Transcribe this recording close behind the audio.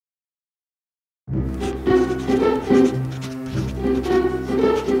Hey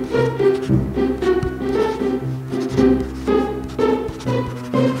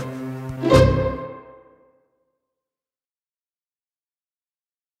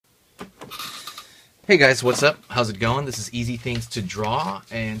guys, what's up? How's it going? This is Easy Things to Draw,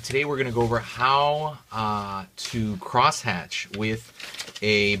 and today we're going to go over how to crosshatch with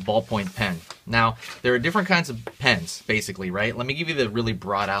a ballpoint pen. Now, there are different kinds of pens, basically, right? Let me give you the really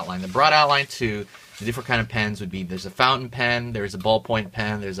broad outline. The broad outline to the different kind of pens would be there's a fountain pen, there's a ballpoint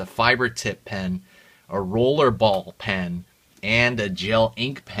pen, there's a fiber tip pen, a roller ball pen, and a gel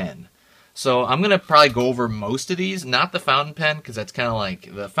ink pen. So I'm going to probably go over most of these, not the fountain pen, because that's kind of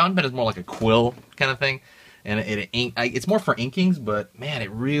like, the fountain pen is more like a quill kind of thing, and it's more for inkings, but man, it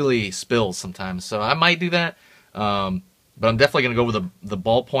really spills sometimes, so I might do that, but I'm definitely going to go over the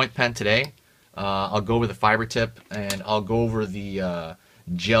ballpoint pen today. I'll go over the fiber tip, and I'll go over the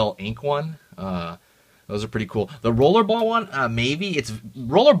gel ink one. Those are pretty cool. The rollerball one, maybe.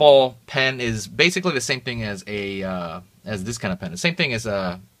 Rollerball pen is basically the same thing as as this kind of pen. The same thing as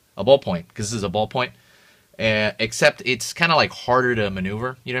a ballpoint, because this is a ballpoint, except it's kind of like harder to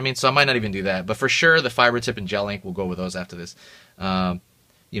maneuver, you know what I mean? So I might not even do that, but for sure the fiber tip and gel ink, we'll go with those after this, in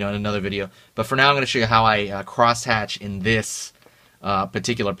another video. But for now, I'm going to show you how I crosshatch in this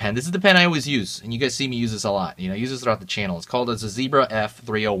particular pen. This is the pen I always use, and you guys see me use this a lot. I use this throughout the channel. It's called a Zebra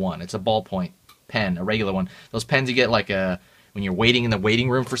F301. It's a ballpoint pen, a regular one. Those pens you get like when you're waiting in the waiting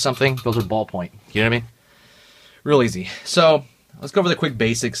room for something, those are ballpoint. You know what I mean? Real easy. So let's go over the quick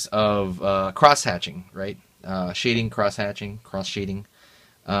basics of cross-hatching, right? Shading, cross-hatching, cross-shading.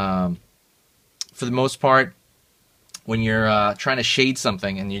 For the most part, when you're trying to shade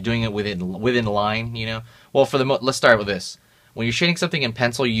something and you're doing it within line, well, let's start with this. When you're shading something in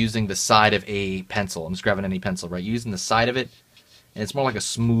pencil, you're using the side of a pencil. I'm just grabbing any pencil, right? You're using the side of it, and it's more like a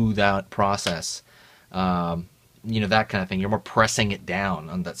smooth-out process. That kind of thing. You're more pressing it down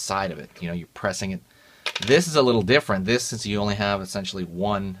on that side of it. You're pressing it. This is a little different. This, since you only have essentially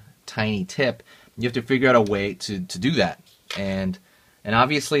one tiny tip, you have to figure out a way to do that. And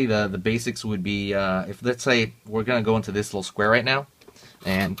obviously the basics would be, if let's say we're going to go into this little square right now,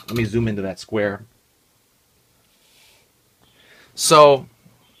 and let me zoom into that square. So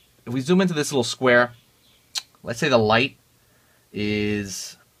if we zoom into this little square, let's say the light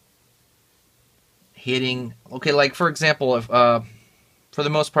is hitting, okay, like for example, if for the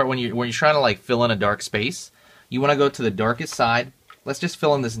most part, when you're trying to like fill in a dark space, you want to go to the darkest side. Let's just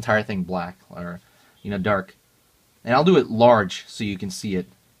fill in this entire thing black, or dark. And I'll do it large so you can see it.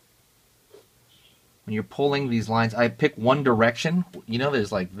 When you're pulling these lines, I pick one direction.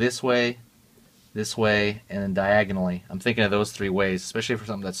 There's like this way, and then diagonally. I'm thinking of those three ways, especially for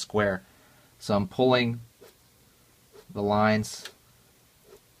something that's square. So I'm pulling the lines.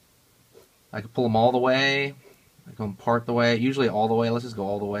 I can pull them all the way. I go part the way, usually all the way. Let's just go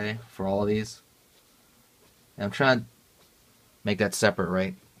all the way for all of these. And I'm trying to make that separate,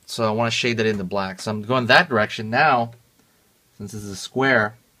 right? So I want to shade that into black. So I'm going that direction. Now, since this is a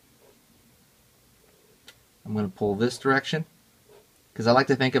square, I'm going to pull this direction. Because I like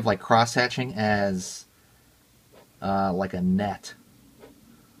to think of like cross-hatching as like a net.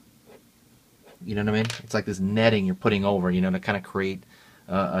 You know what I mean? It's like this netting you're putting over, to kind of create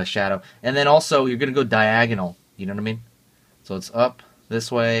a shadow. And then also, you're going to go diagonal. You know what I mean? So it's up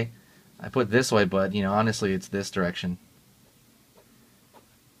this way. I put this way, but honestly, it's this direction.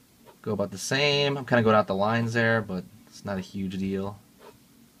 Go about the same. I'm kind of going out the lines there, but it's not a huge deal.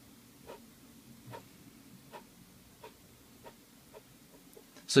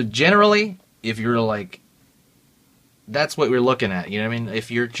 So generally, if you're like, that's what we're looking at. You know what I mean? If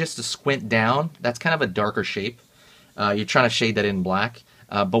you're just to squint down, that's kind of a darker shape. You're trying to shade that in black.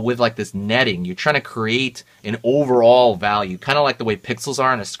 But with like this netting, you're trying to create an overall value, kind of like the way pixels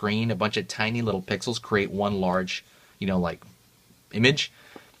are on a screen. A bunch of tiny little pixels create one large, like image.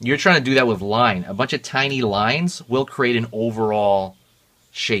 You're trying to do that with line. A bunch of tiny lines will create an overall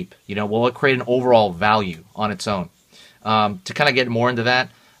shape. Will create an overall value on its own. To kind of get more into that,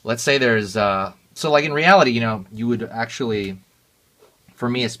 let's say there's so like in reality, you would actually, for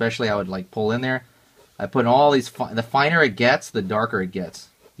me especially, I would like pull in there. I put in all these, the finer it gets, the darker it gets,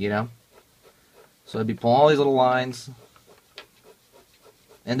 So I'd be pulling all these little lines.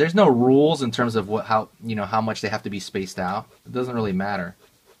 And there's no rules in terms of how much they have to be spaced out. It doesn't really matter.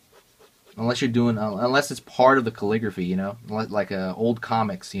 Unless you're doing, unless it's part of the calligraphy, like old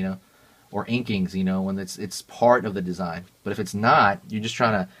comics, or inkings, when it's part of the design. But if it's not, you're just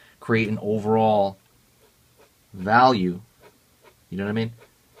trying to create an overall value, you know what I mean?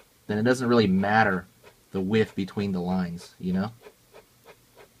 Then it doesn't really matter the width between the lines,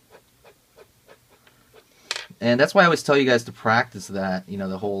 And that's why I always tell you guys to practice that, you know,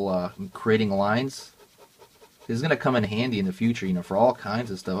 the whole creating lines. It's going to come in handy in the future, you know, for all kinds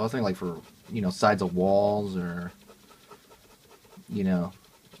of stuff. I was thinking like for, you know, sides of walls or, you know,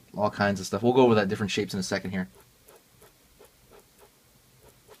 all kinds of stuff. We'll go over that different shapes in a second here.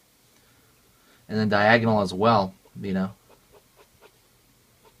 And then diagonal as well, you know.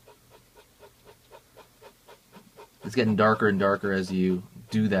 It's getting darker and darker as you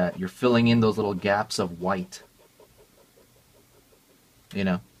do that. You're filling in those little gaps of white. You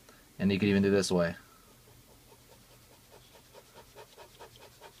know, and you could even do this way.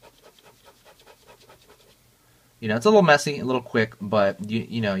 You know, it's a little messy, a little quick, but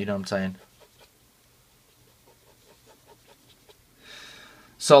you know what I'm saying.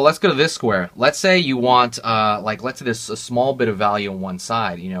 So let's go to this square. Let's say you want, like, let's say there's a small bit of value on one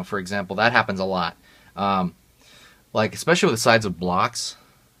side. You know, for example, that happens a lot. Like, especially with the sides of blocks,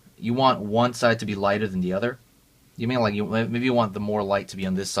 you want one side to be lighter than the other. You mean like maybe you want the more light to be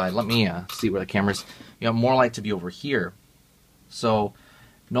on this side. Let me see where the camera's. You want more light to be over here. So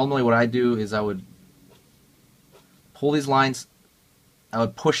normally what I do is I would pull these lines. I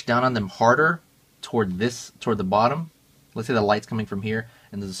would push down on them harder toward the bottom. Let's say the light's coming from here,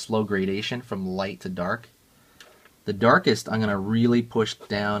 and there's a slow gradation from light to dark. The darkest I'm gonna really push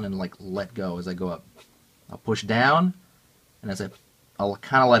down and like let go as I go up. I'll push down, and I'll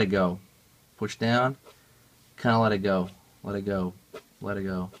kind of let it go. Push down. Kind of let it go, let it go, let it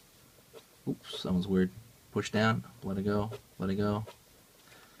go. Oops, that was weird. Push down, let it go, let it go.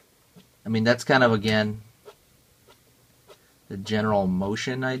 I mean, that's kind of, again, the general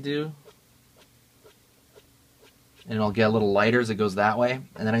motion I do. And it'll get a little lighter as it goes that way. And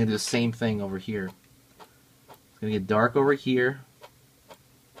then I'm going to do the same thing over here. It's going to get dark over here.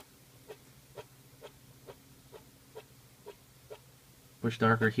 Push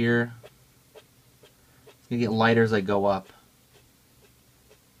darker here. It's going to get lighter as I go up.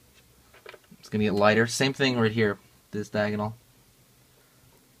 It's going to get lighter. Same thing right here. This diagonal.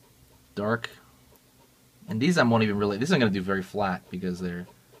 Dark. And these I won't even really... This I'm going to do very flat because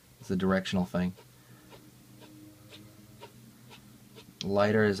it's a directional thing.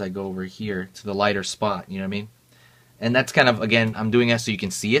 Lighter as I go over here to the lighter spot. You know what I mean? And that's kind of, again, I'm doing that so you can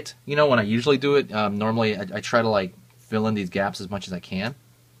see it. You know, when I usually do it, normally I try to like fill in these gaps as much as I can.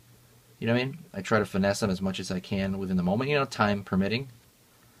 You know what I mean? I try to finesse them as much as I can within the moment, you know, time permitting.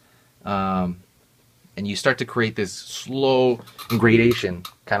 And you start to create this slow gradation,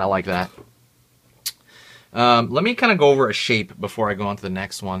 kind of like that. Let me kind of go over a shape before I go on to the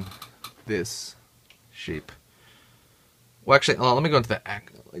next one. This shape. Well, actually, let me go into the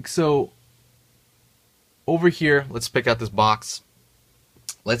like so. Over here, let's pick out this box.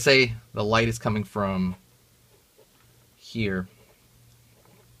 Let's say the light is coming from here,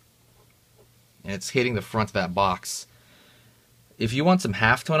 and it's hitting the front of that box. If you want some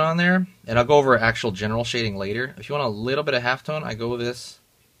halftone on there, and I'll go over actual general shading later. If you want a little bit of halftone, I go with this,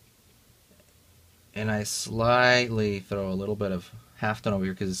 and I slightly throw a little bit of halftone over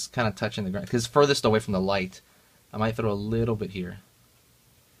here because it's kind of touching the ground. Because it's furthest away from the light. I might throw a little bit here.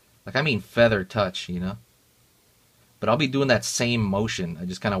 Like, I mean feather touch, you know? But I'll be doing that same motion. I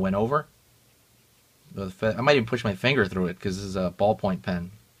just kind of went over. I might even push my finger through it because this is a ballpoint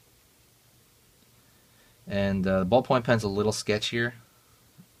pen. And the ballpoint pen's a little sketchier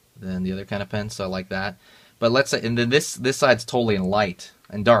than the other kind of pen, so I like that. But let's say, and then this side's totally in light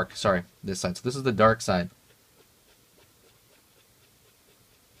and dark. Sorry, this side. So this is the dark side.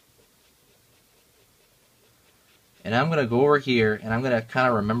 And I'm going to go over here, and I'm going to kind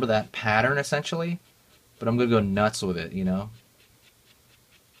of remember that pattern, essentially. But I'm going to go nuts with it, you know?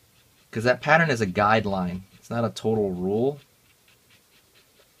 Because that pattern is a guideline. It's not a total rule.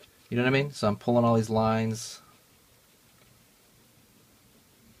 You know what I mean? So I'm pulling all these lines.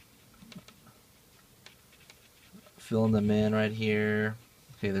 Filling them in right here.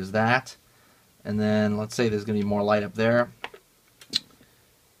 Okay, there's that. And then let's say there's going to be more light up there.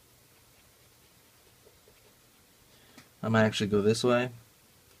 I might actually go this way.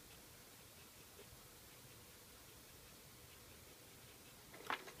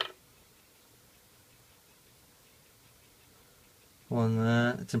 On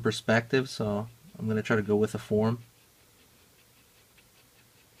that, it's in perspective, so I'm going to try to go with the form.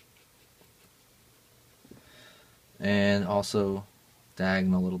 And also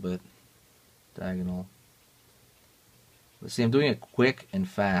diagonal a little bit. Diagonal. Let's see, I'm doing it quick and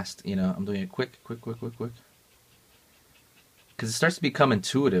fast. You know, I'm doing it quick. Because it starts to become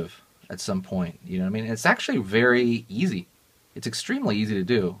intuitive at some point. You know what I mean? It's actually very easy. It's extremely easy to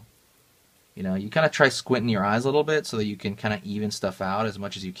do. You know, you kind of try squinting your eyes a little bit so that you can kind of even stuff out as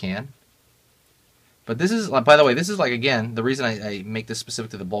much as you can. But this is, by the way, this is like, again, the reason I make this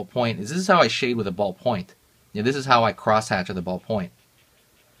specific to the ballpoint is this is how I shade with a ballpoint. You know, this is how I crosshatch with a ballpoint.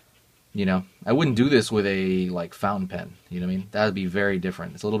 You know, I wouldn't do this with a, like, fountain pen. You know what I mean? That would be very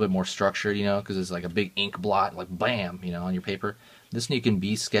different. It's a little bit more structured, you know, because it's like a big ink blot, like, bam, you know, on your paper. This one you can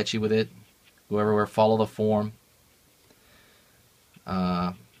be sketchy with it. Go everywhere, follow the form.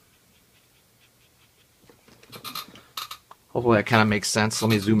 Hopefully that kind of makes sense. Let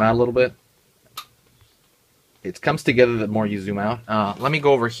me zoom out a little bit. It comes together the more you zoom out. Let me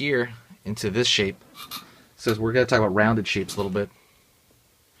go over here into this shape. It says we're going to talk about rounded shapes a little bit.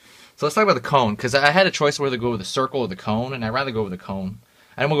 So let's talk about the cone, because I had a choice whether to go with the circle or the cone, and I'd rather go with the cone.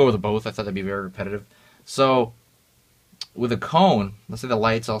 I didn't want to go with both. I thought that'd be very repetitive. So with a cone, let's say the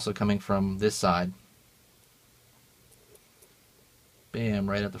light's also coming from this side. Bam,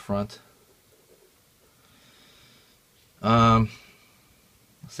 right at the front. Let's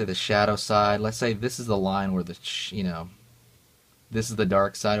say the shadow side. Let's say this is the line where the, you know, this is the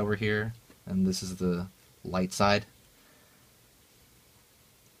dark side over here, and this is the light side.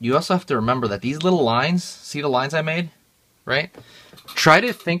 You also have to remember that these little lines, see the lines I made, right? Try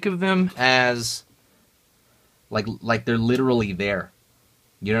to think of them as like they're literally there.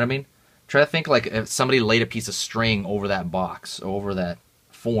 You know what I mean? Try to think like if somebody laid a piece of string over that box, or over that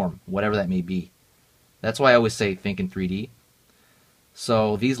form, whatever that may be. That's why I always say think in 3D.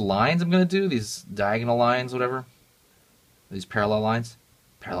 So these lines I'm going to do, these diagonal lines, whatever, these parallel lines,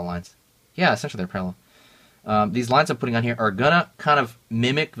 yeah, essentially they're parallel. These lines I'm putting on here are going to kind of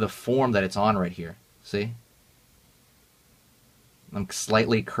mimic the form that it's on right here. See? I'm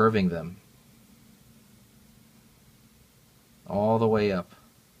slightly curving them all the way up.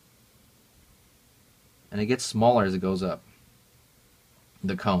 And it gets smaller as it goes up.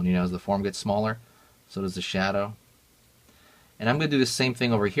 The cone, you know, as the form gets smaller, so does the shadow. And I'm going to do the same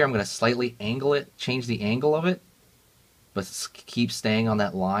thing over here. I'm going to slightly angle it, change the angle of it, but keep staying on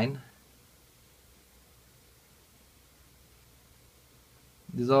that line.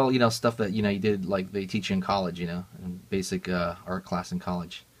 This is all, you know, stuff that, you know, you did, like they teach you in college, you know, in basic art class in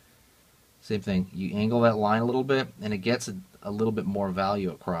college. Same thing. You angle that line a little bit, and it gets a little bit more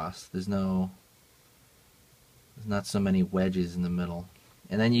value across. There's not so many wedges in the middle.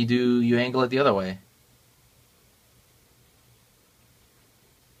 And then you angle it the other way.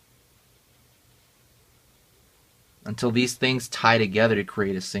 Until these things tie together to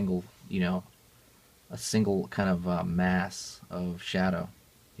create a single, you know, a single kind of mass of shadow,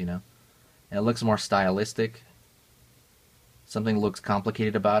 you know. And it looks more stylistic. Something looks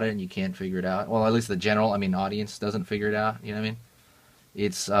complicated about it and you can't figure it out. Well, at least the general, audience doesn't figure it out, you know what I mean?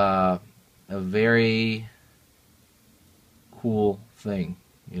 It's a very cool thing,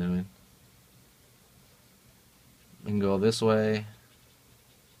 you know what I mean? We can go this way.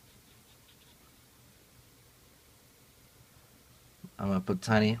 I'm going to put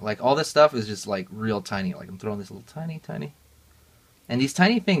tiny, like all this stuff is just like real tiny. Like I'm throwing this little tiny. And these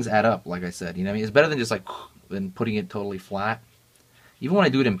tiny things add up, like I said, you know what I mean? It's better than just like, than putting it totally flat. Even when I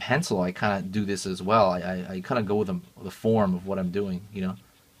do it in pencil, I kind of do this as well. I kind of go with the form of what I'm doing, you know?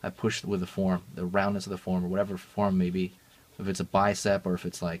 I push with the form, the roundness of the form, or whatever form may be. If it's a bicep or if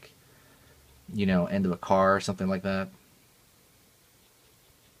it's like, you know, end of a car or something like that.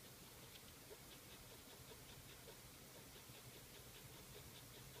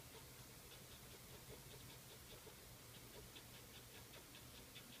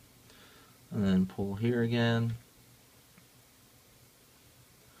 And then pull here again.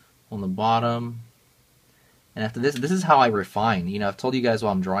 On the bottom. And after this is how I refine. You know, I've told you guys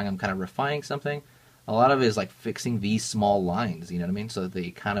while I'm drawing, I'm kind of refining something. A lot of it is like fixing these small lines, you know what I mean? So that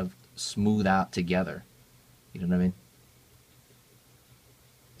they kind of smooth out together. You know what I mean?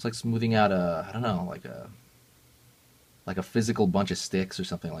 It's like smoothing out a, I don't know, like a physical bunch of sticks or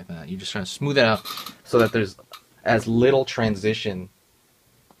something like that. You're just trying to smooth it out so that there's as little transition,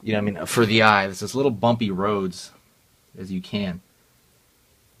 you know what I mean, for the eye. There's this little bumpy roads as you can.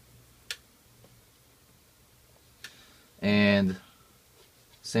 And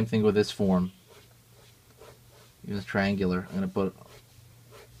same thing with this form. Use triangular. I'm going to put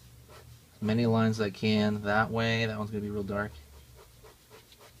as many lines as I can that way. That one's going to be real dark.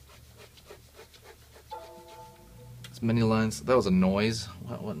 As many lines. That was a noise.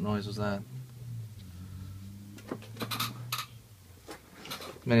 What noise was that?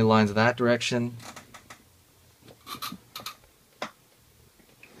 As many lines in that direction.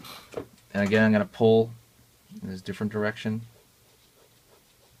 And again, I'm going to pull in this different direction.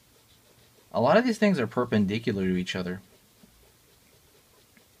 A lot of these things are perpendicular to each other.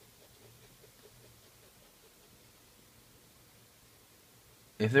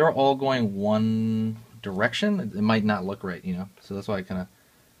 if they're all going one direction, it might not look right, you know. So that's why I kind of,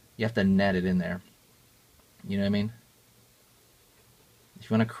 you have to net it in there. You know what I mean? If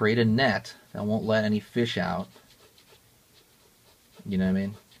you want to create a net that won't let any fish out, you know what I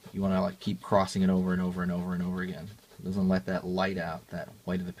mean? You want to like keep crossing it over and over and over and over again. It doesn't let that light out, that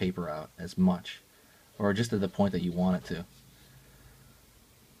white of the paper out as much, or just at the point that you want it to.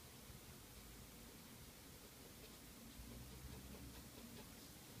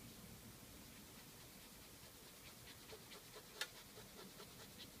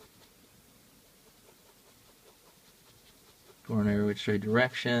 Going every which way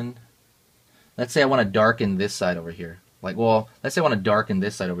direction. Let's say I want to darken this side over here. Like, well, let's say I want to darken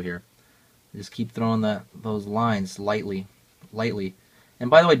this side over here. Just keep throwing those lines lightly. And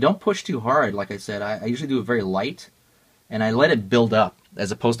by the way, don't push too hard. Like I said, I usually do it very light, and I let it build up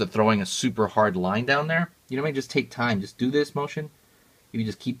as opposed to throwing a super hard line down there. You know what I mean? Just take time. Just do this motion. If you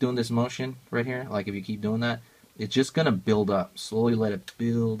just keep doing this motion right here, like if you keep doing that, it's just going to build up. Slowly let it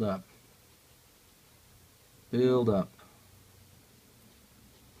build up. Build up.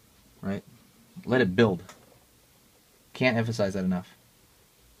 Right? Let it build. Can't emphasize that enough.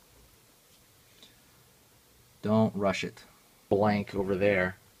 Don't rush it. Blank over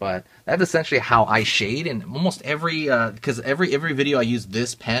there, but that's essentially how I shade. And almost every because every video I use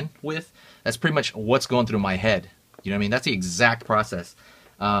this pen with, that's pretty much what's going through my head. You know what I mean? That's the exact process.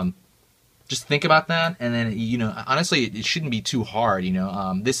 Just think about that, and then, you know, honestly, it shouldn't be too hard. You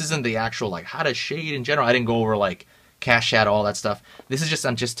know, this isn't the actual like how to shade in general. I didn't go over like cast shadow, all that stuff. This is just,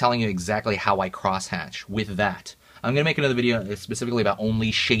 I'm just telling you exactly how I crosshatch with that. I'm gonna make another video specifically about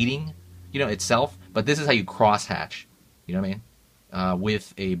only shading, you know, itself, but this is how you crosshatch, you know what I mean,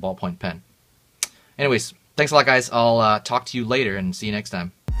 with a ballpoint pen. Anyways, thanks a lot, guys. I'll talk to you later and see you next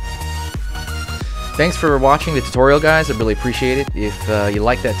time. Thanks for watching the tutorial, guys. I really appreciate it. If you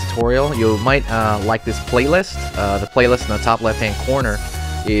like that tutorial, you might like this playlist. The playlist in the top left-hand corner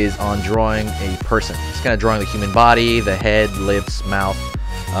is on drawing a person. It's kind of drawing the human body, the head, lips, mouth,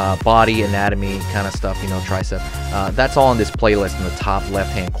 body anatomy kind of stuff, you know, tricep. That's all in this playlist in the top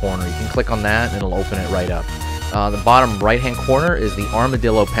left-hand corner. You can click on that and it'll open it right up. The bottom right-hand corner is the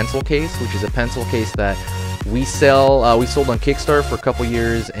Armadillo pencil case, which is a pencil case that we sell. We sold on Kickstarter for a couple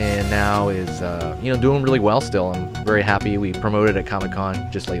years, and now is you know, doing really well still. I'm very happy. We promoted at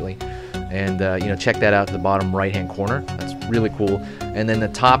Comic-Con just lately. And you know, check that out at the bottom right-hand corner. That's really cool. And then the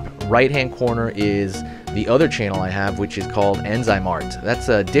top right-hand corner is the other channel I have, which is called Enzyme Art. That's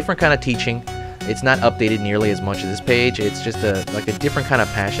a different kind of teaching. It's not updated nearly as much as this page. It's just like a different kind of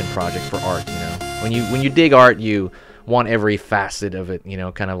passion project for art. You know, when you dig art, you want every facet of it, you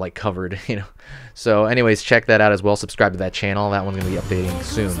know, kind of like covered. You know. So, anyways, check that out as well. Subscribe to that channel. That one's gonna be updating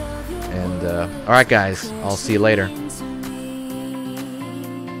soon. And all right, guys, I'll see you later.